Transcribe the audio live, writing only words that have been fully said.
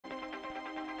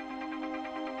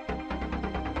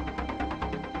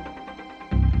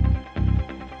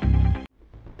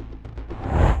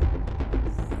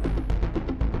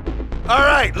All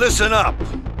right, listen up.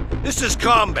 This is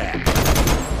combat.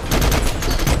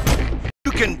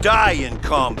 You can die in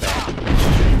combat.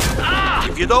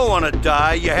 If you don't want to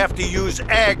die, you have to use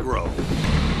aggro.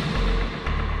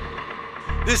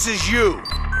 This is you.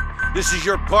 This is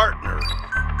your partner.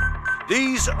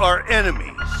 These are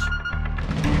enemies.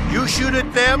 You shoot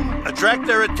at them, attract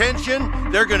their attention,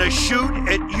 they're gonna shoot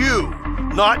at you,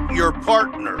 not your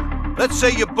partner. Let's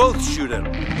say you both shoot at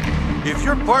them. If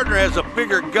your partner has a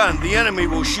bigger gun, the enemy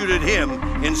will shoot at him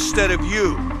instead of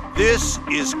you. This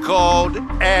is called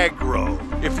aggro.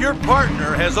 If your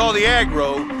partner has all the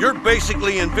aggro, you're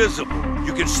basically invisible.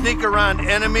 You can sneak around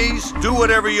enemies, do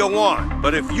whatever you want.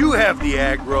 But if you have the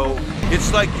aggro,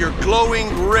 it's like you're glowing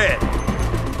red.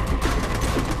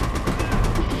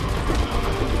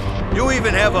 You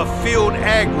even have a field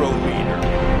aggro meter.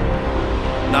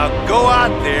 Now go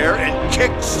out there and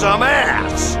kick some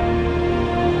ass!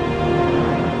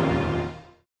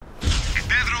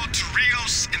 Pedro to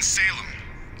Rios and Salem.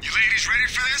 You ladies ready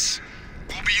for this?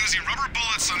 We'll be using rubber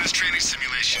bullets on this training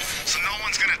simulation, so no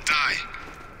one's gonna die.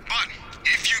 But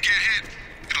if you get hit,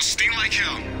 it'll sting like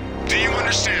hell. Do you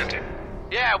understand?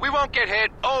 Yeah, we won't get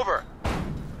hit. Over.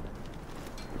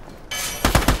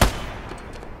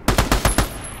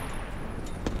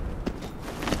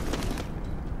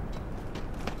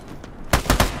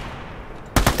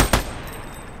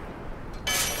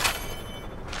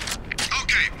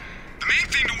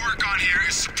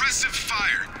 Suppressive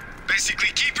fire. Basically,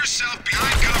 keep yourself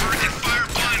behind cover and fire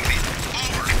blindly.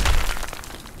 Over.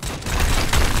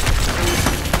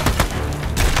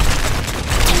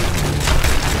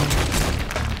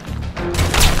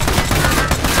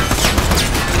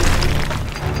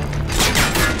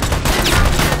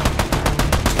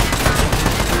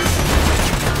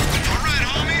 All right,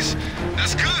 homies.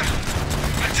 That's good.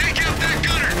 Now take out that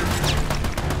gunner.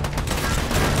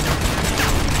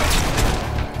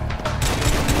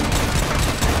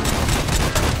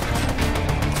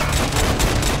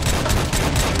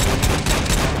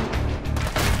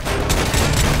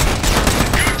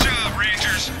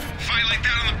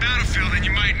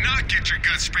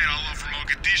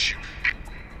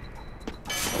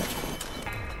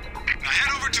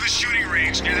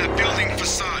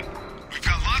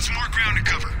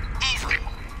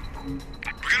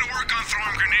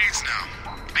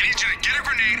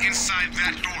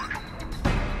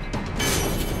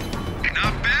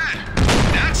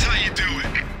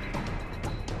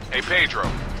 Pedro,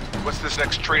 what's this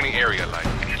next training area like?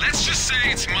 Let's just say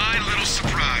it's my little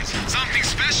surprise. Something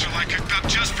special I cooked up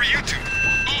just for you two.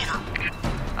 Over.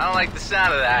 I don't like the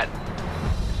sound of that.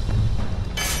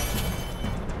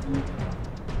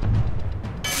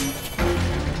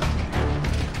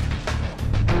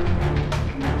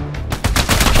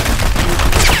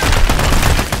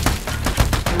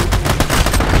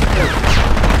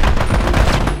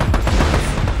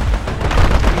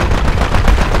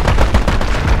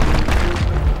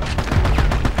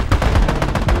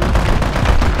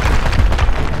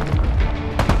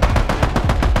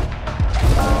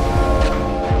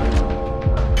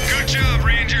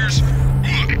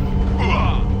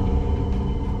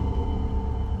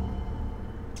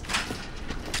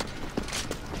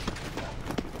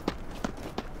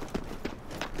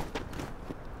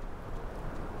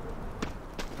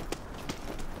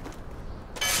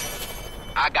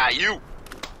 I got you.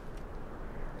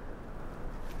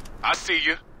 I see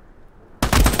you.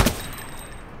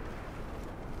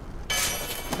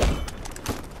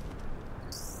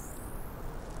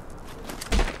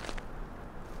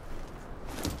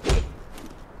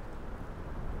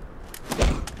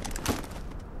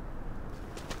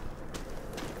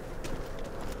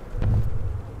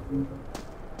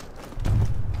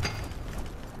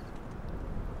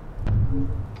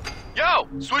 Yo,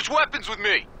 switch weapons with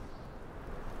me.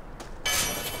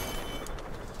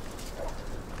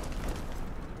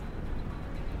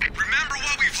 Remember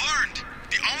what we've learned.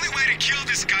 The only way to kill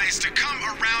this guy is to come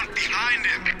around behind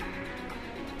him.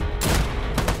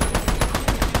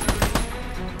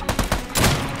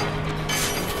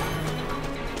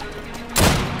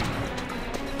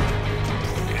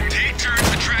 Take turns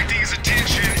attracting his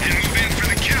attention and move in for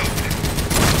the kill.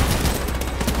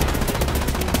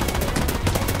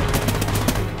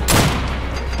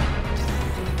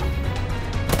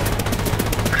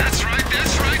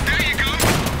 That's right, there you go.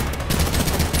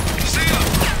 Salem,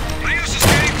 Rios is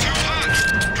getting too hot.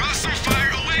 Draw some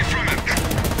fire away from him.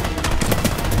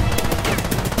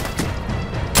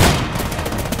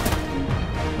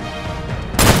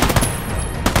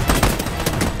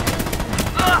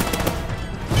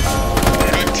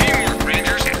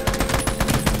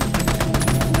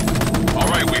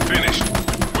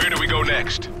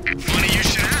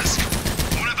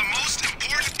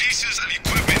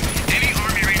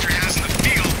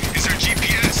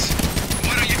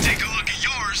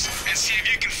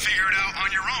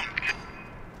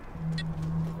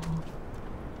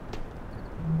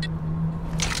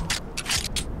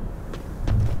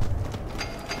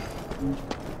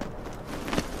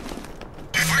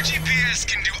 Your GPS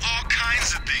can do all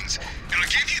kinds of things. It'll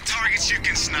give you targets you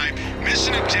can snipe,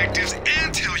 mission objectives,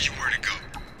 and tell you where to go.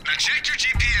 Now check your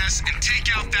GPS and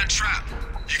take out that trap.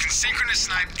 You can synchronous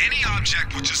snipe any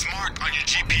object which is marked on your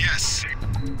GPS.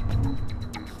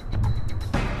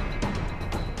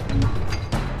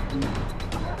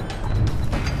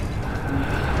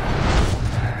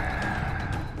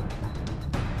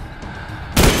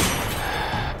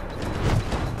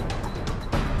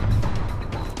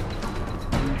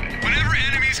 Whenever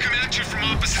enemies come at you from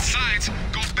opposite sides,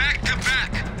 go back to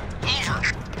back. Over.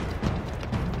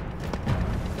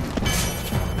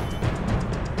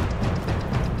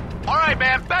 All right,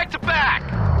 man, back to back!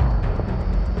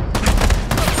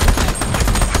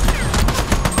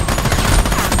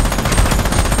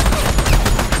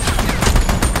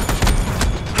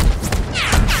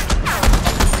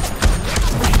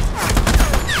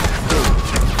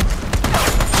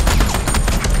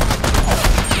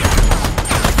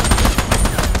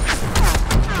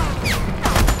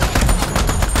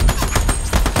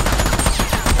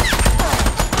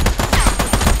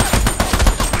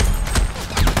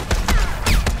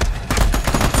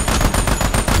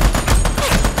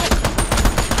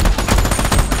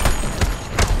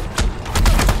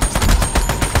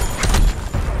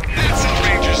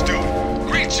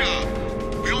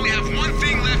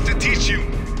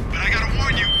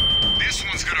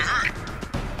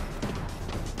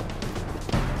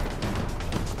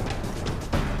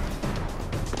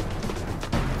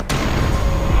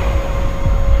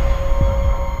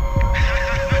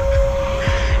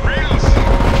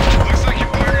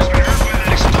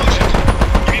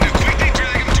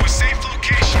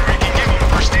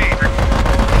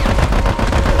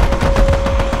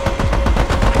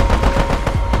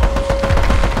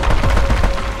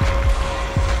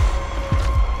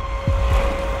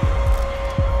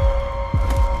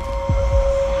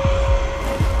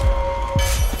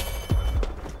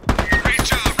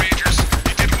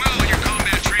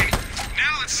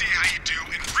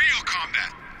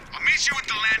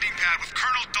 with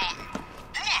Colonel Dalton.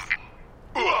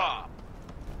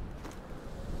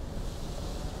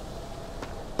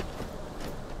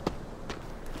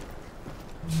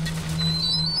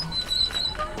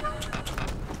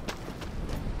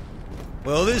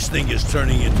 Well, this thing is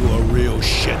turning into a real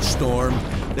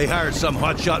shitstorm. They hired some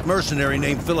hotshot mercenary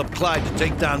named Phillip Clyde to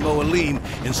take down Mo'Alim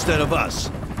instead of us.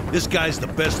 This guy's the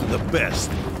best of the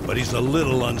best, but he's a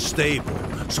little unstable.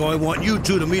 So I want you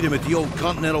two to meet him at the old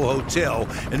Continental Hotel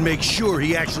and make sure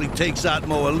he actually takes out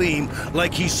Mo'Alim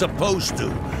like he's supposed to.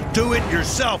 Do it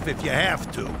yourself if you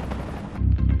have to.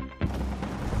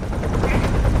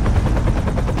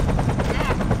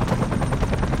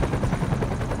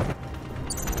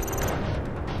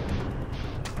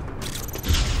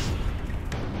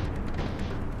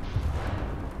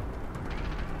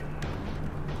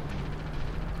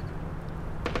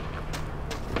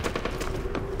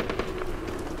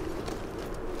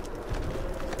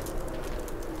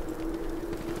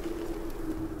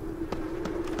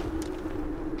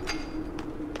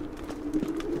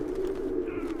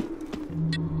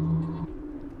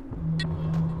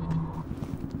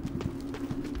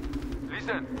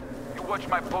 Listen, you watch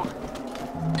my post.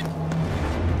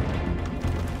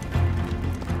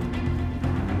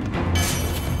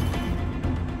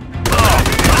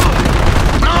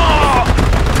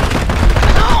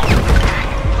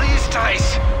 Please,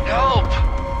 Tyson, help!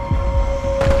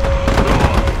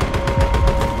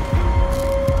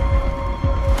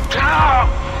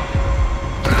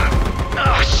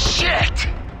 Oh, shit!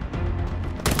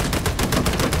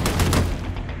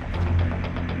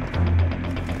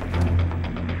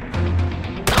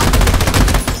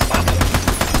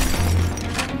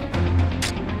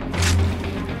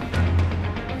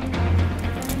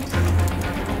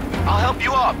 I'll help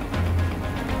you up.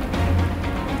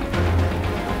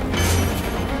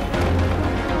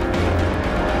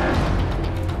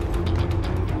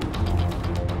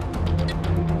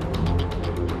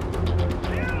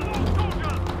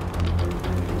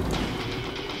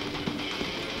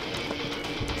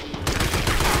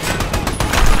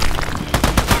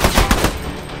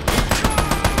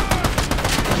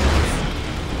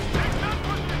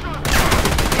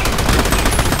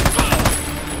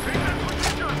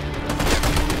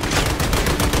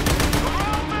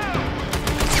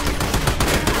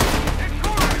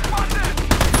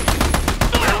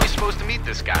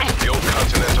 This guy. The old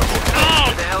Continental Hotel.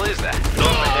 Where the hell is that?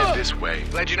 Head this way.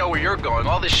 Glad you know where you're going.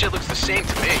 All this shit looks the same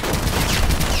to me.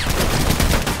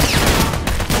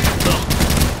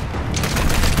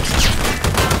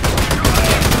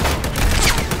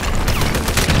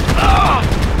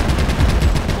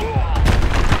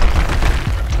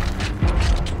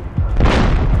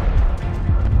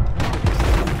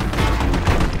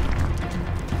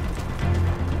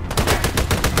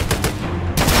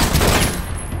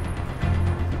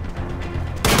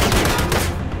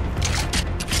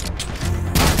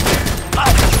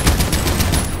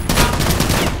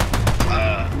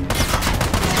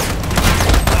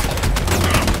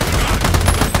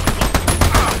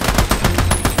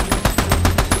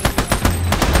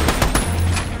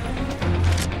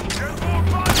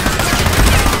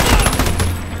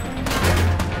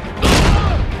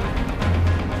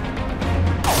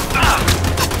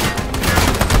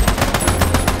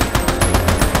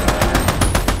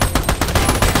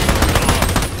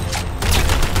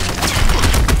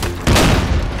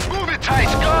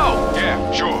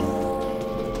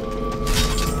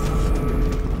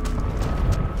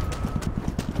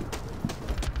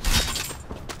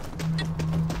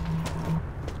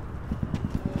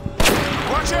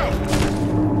 Watch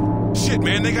out! Shit,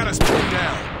 man, they got us pinned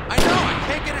down. I know, I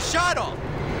can't get a shot on.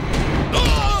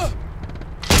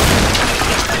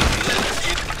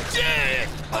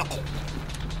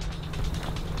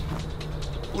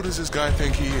 Who does this guy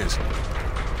think he is?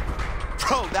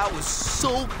 Bro, that was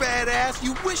so badass.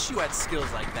 You wish you had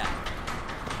skills like that.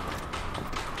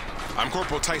 I'm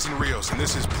Corporal Tyson Rios, and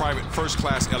this is Private First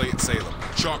Class Elliot Salem,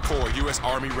 Shark Corps, U.S.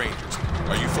 Army Rangers.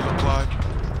 Are you Phillip Clyde?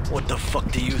 What the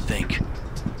fuck do you think?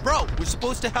 Bro, we're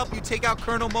supposed to help you take out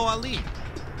Colonel Mo'Alim.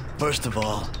 First of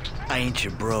all, I ain't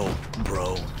your bro.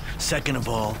 Second of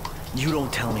all, you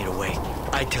don't tell me to wait.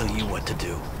 I tell you what to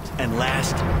do. And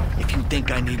last, if you think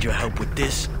I need your help with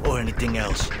this or anything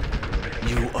else,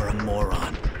 you are a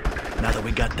moron. Now that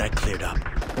we got that cleared up,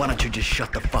 why don't you just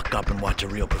shut the fuck up and watch a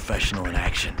real professional in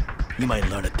action? You might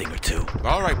learn a thing or two.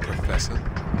 All right, Professor.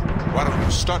 Why don't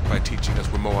you start by teaching us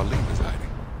where Mo'Alim is hiding?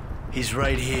 He's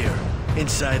right here,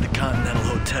 inside the Continental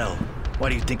Hotel. Why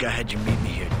do you think I had you meet me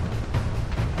here?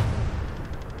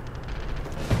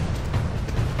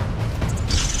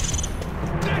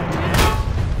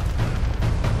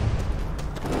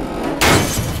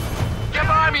 Get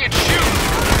behind me and shoot!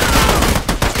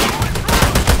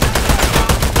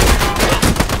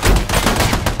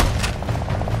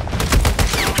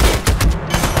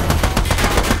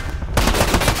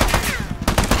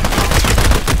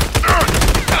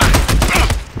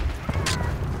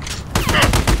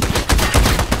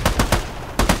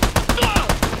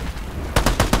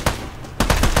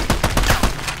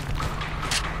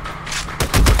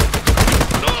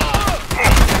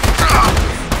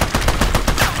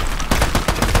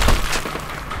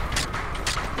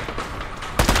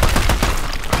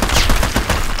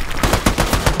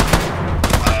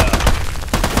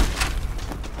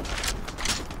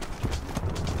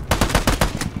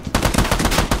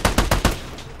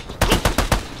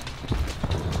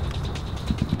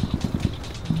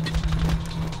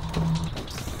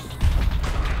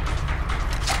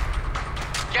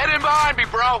 Get in behind me,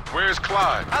 bro! Where's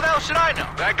Clyde? How the hell should I know?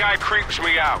 That guy creeps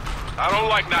me out. I don't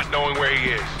like not knowing where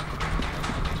he is.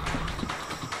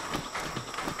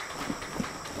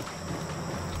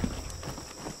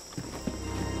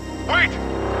 Wait!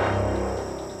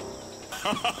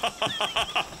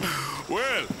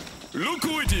 Well, look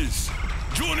who it is.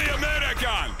 Johnny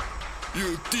American.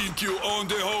 You think you own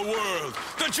the whole world,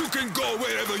 that you can go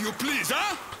wherever you please,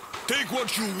 huh? Take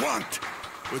what you want.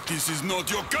 But this is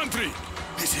not your country.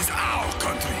 This is our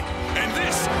country. And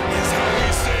this is how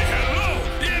we say hello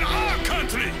in our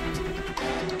country.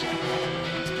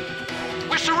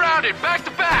 We're surrounded, back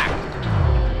to back!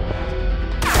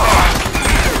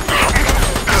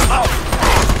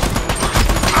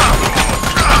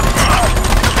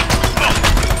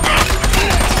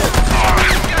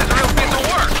 These guys are a real piece of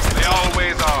work. They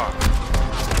always are.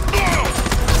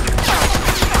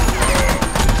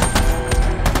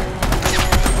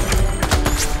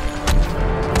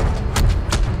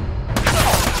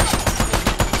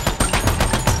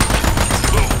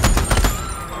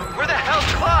 Where the hell's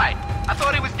Clyde? I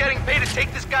thought he was getting paid to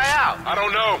take this guy out. I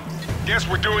don't know. Guess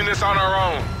we're doing this on our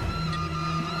own.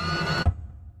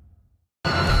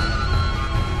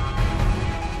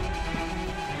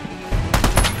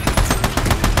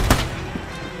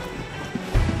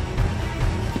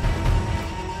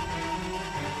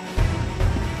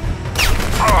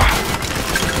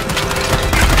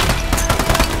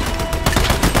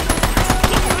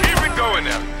 Keep it going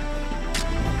now.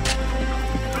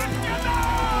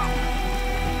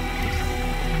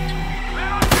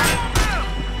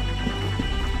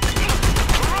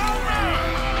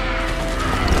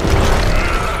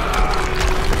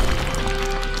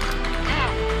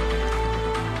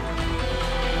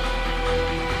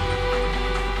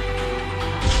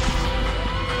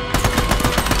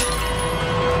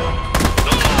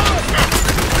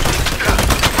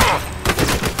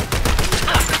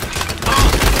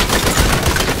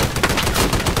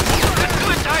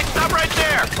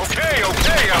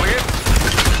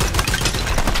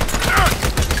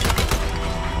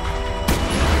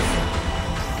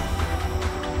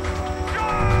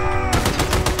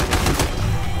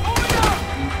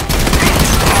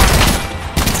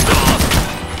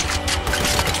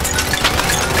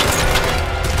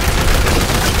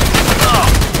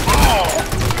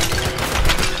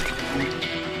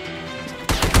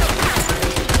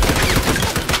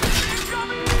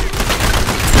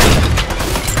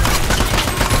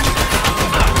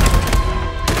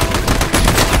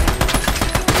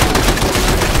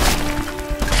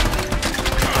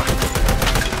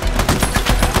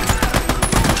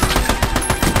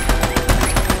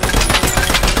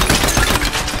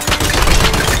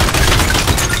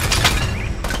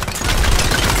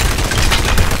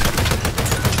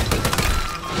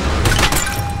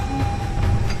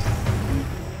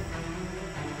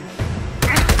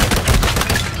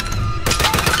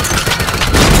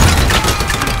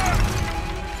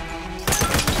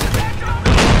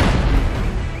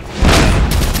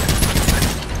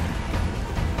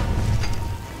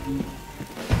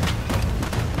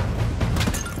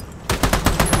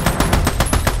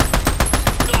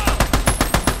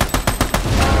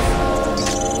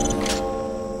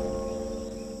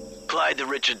 Clyde to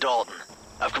Richard Dalton.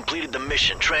 I've completed the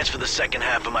mission. Transfer the second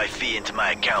half of my fee into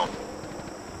my account.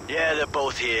 Yeah, they're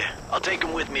both here. I'll take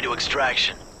them with me to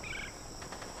extraction.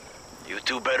 You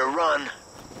two better run.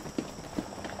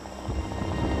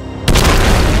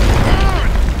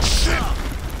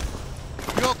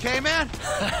 You okay, man?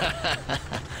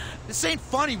 This ain't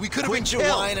funny. We could have been Quit killed.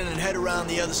 your whining and head around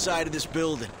the other side of this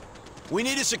building. We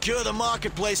need to secure the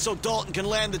marketplace so Dalton can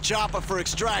land the chopper for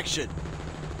extraction.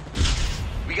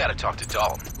 We gotta talk to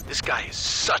Dalton. This guy is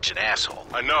such an asshole.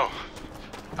 I know.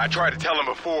 I tried to tell him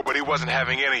before, but he wasn't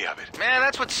having any of it. Man,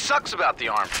 that's what sucks about the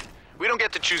Army. We don't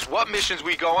get to choose what missions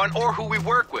we go on or who we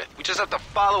work with. We just have to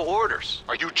follow orders.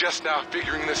 Are you just now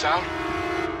figuring this out?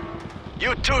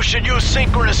 You two should use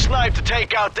synchronous snipe to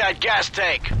take out that gas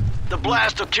tank. The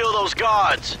blast will kill those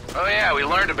guards. Oh yeah, we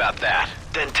learned about that.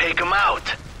 Then take them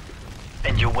out.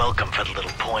 And you're welcome for the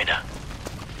little pointer.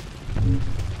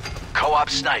 Co-op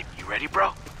snipe. You ready,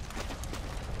 bro?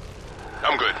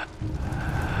 I'm good.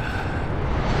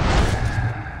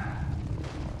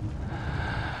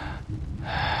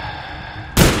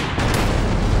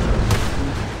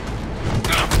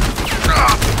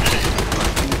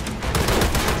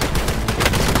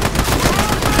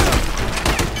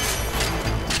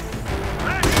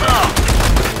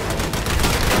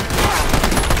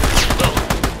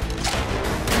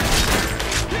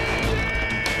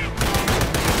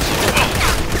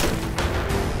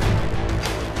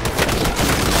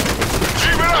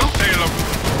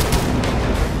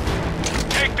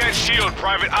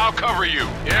 Private, I'll cover you.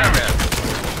 Yeah, man.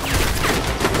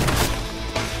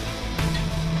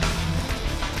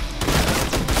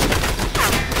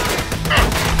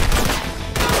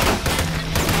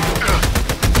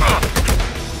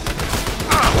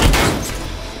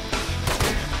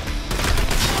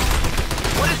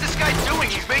 What is this guy doing?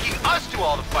 He's making us do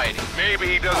all the fighting. Maybe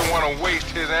he doesn't want to waste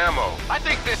his ammo. I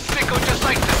think this sicko just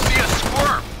likes to see us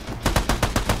squirm.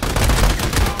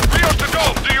 Rios to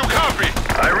Dalton, do you copy?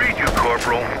 I read you,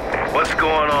 Corporal. What's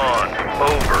going on?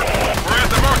 Over. We're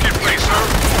at the marketplace, sir.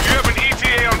 You have an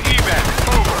ETA on evac.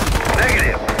 Over.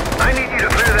 Negative. I need you to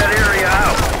clear that area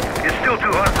out. It's still too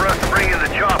hot for us to bring in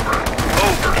the chopper.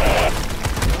 Over.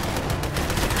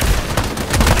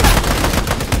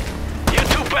 You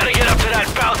two better get up to that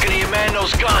balcony and man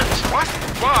those guns. What?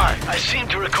 Why? I seem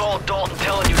to recall Dalton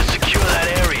telling you to secure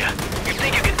that area. You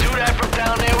think you can do that from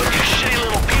down there with your shitty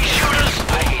little pea shooters?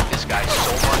 I hate this guy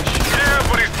so much. Yeah,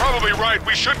 but he's probably right.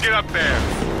 We should get up there.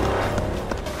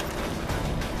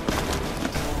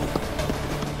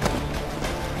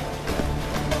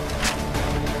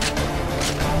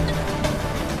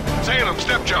 Salem,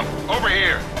 step jump. Over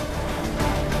here.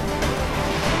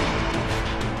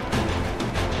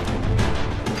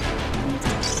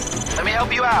 Let me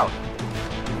help you out.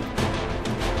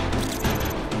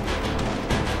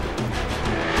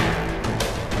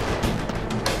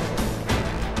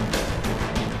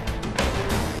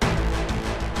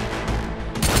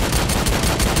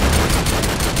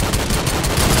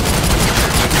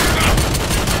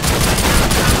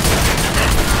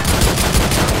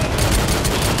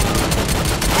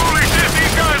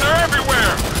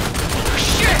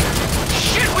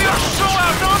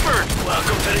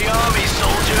 Welcome to the Army,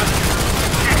 soldier.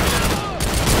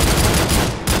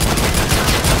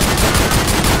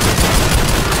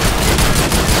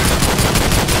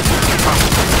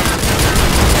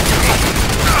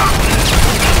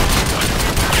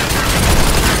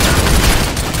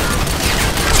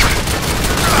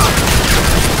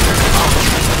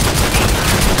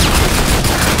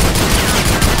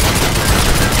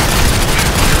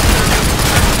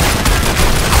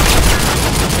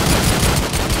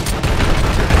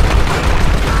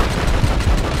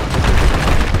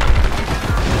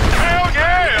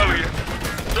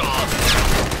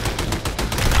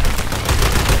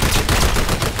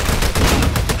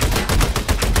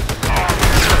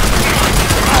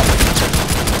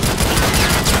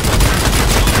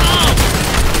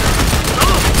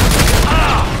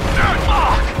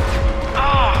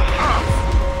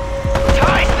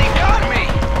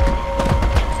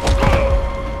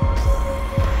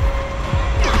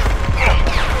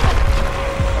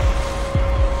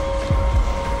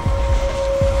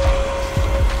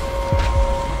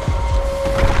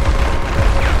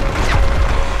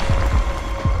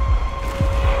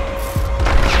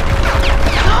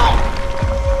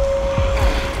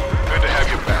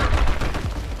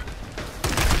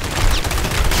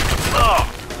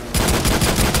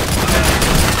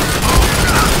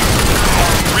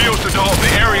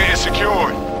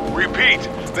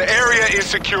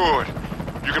 Secured.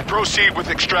 You can proceed with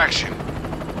extraction.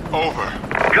 Over.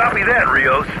 Copy that,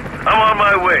 Rios. I'm on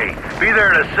my way. Be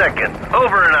there in a second.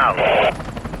 Over and out.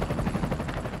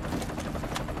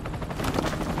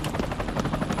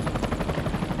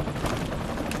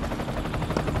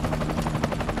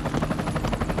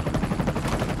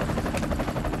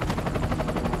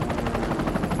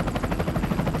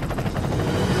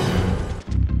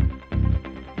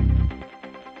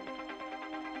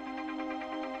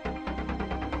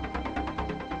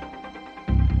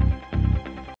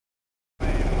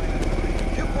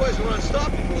 Were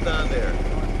unstoppable down there.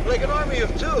 Like an army of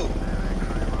two.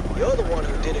 You're the one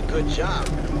who did a good job.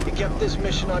 You kept this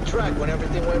mission on track when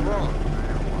everything went wrong.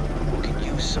 We could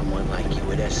use someone like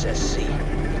you at SSC.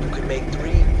 You could make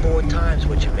 3-4 times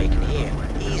what you're making here.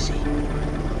 Easy.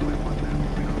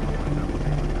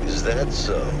 Is that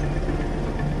so?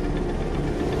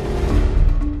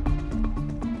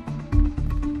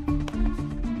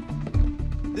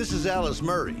 This is Alice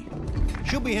Murray.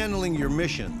 She'll be handling your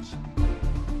missions.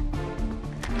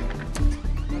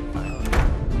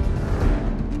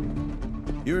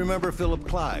 You remember Phillip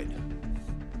Clyde?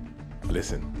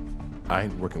 Listen, I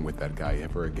ain't working with that guy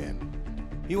ever again.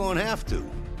 You won't have to.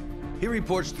 He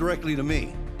reports directly to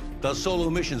me. Does solo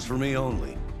missions for me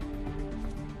only.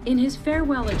 In his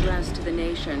farewell address to the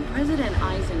nation, President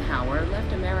Eisenhower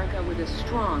left America with a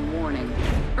strong warning.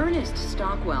 Ernest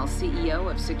Stockwell, CEO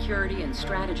of Security and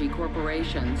Strategy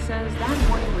Corporation, says that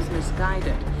warning was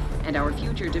misguided, and our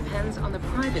future depends on the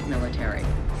private military.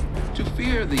 To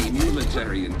fear the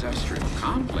military-industrial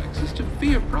complex is to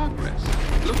fear progress.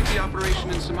 Look at the operation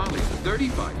in Somalia.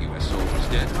 35 U.S. soldiers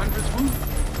dead, hundreds wounded.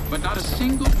 But not a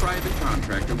single private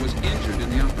contractor was injured in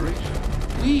the operation.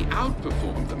 We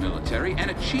outperformed the military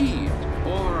and achieved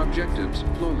all our objectives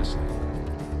flawlessly.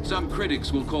 Some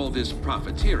critics will call this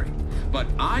profiteering, but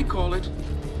I call it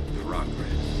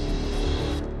progress.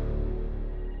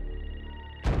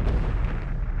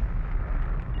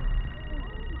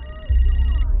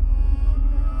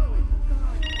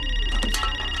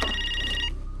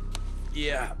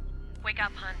 Yeah. Wake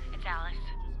up, hun. It's Alice.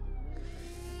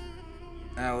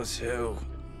 Alice who?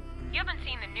 You haven't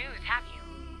seen the news, have you?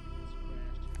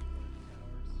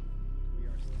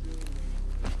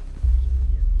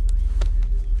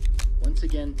 Once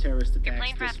again, terrorist attacks. Your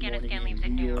plane for Afghanistan leaves at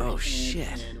noon. Oh,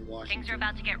 shit. Things are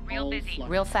about to get real busy.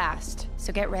 Real fast,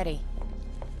 so get ready.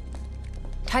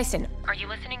 Tyson. Are you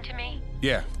listening to me?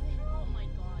 Yeah.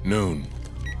 Noon.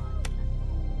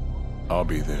 I'll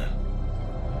be there.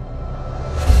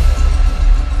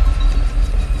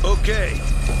 Okay,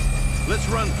 let's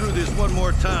run through this one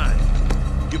more time.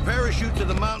 You parachute to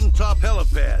the mountaintop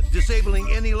helipad, disabling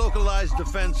any localized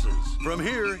defenses. From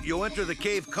here, you'll enter the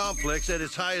cave complex at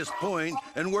its highest point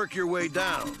and work your way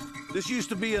down. This used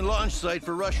to be a launch site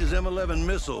for Russia's M11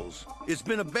 missiles. It's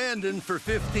been abandoned for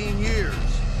 15 years,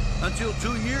 until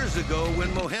 2 years ago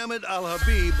when Mohammed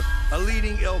Al-Habiib, a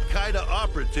leading Al-Qaeda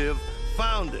operative,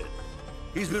 found it.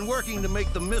 He's been working to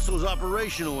make the missiles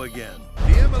operational again.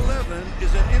 The M11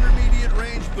 is an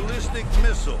intermediate-range ballistic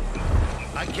missile.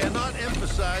 I cannot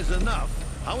emphasize enough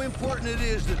how important it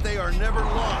is that they are never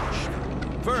launched.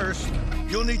 First,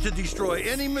 you'll need to destroy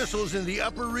any missiles in the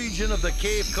upper region of the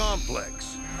cave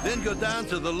complex. Then go down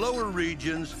to the lower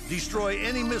regions, destroy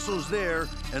any missiles there,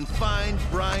 and find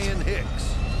Brian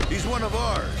Hicks. He's one of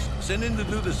ours, sent in to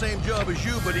do the same job as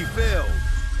you, but he failed.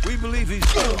 We believe he's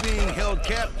still being held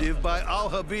captive by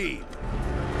Al-Habiib.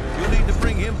 You'll need to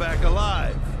bring him back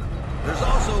alive. There's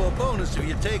also a bonus if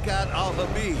you take out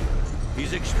Al-Habiib.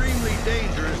 He's extremely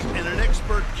dangerous and an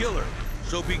expert killer,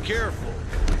 so be careful.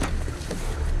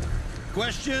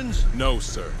 Questions? No,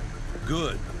 sir.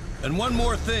 Good. And one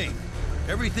more thing.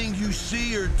 Everything you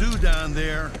see or do down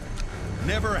there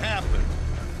never happened.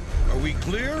 Are we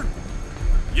clear?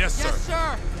 Yes, sir. Yes,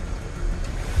 sir.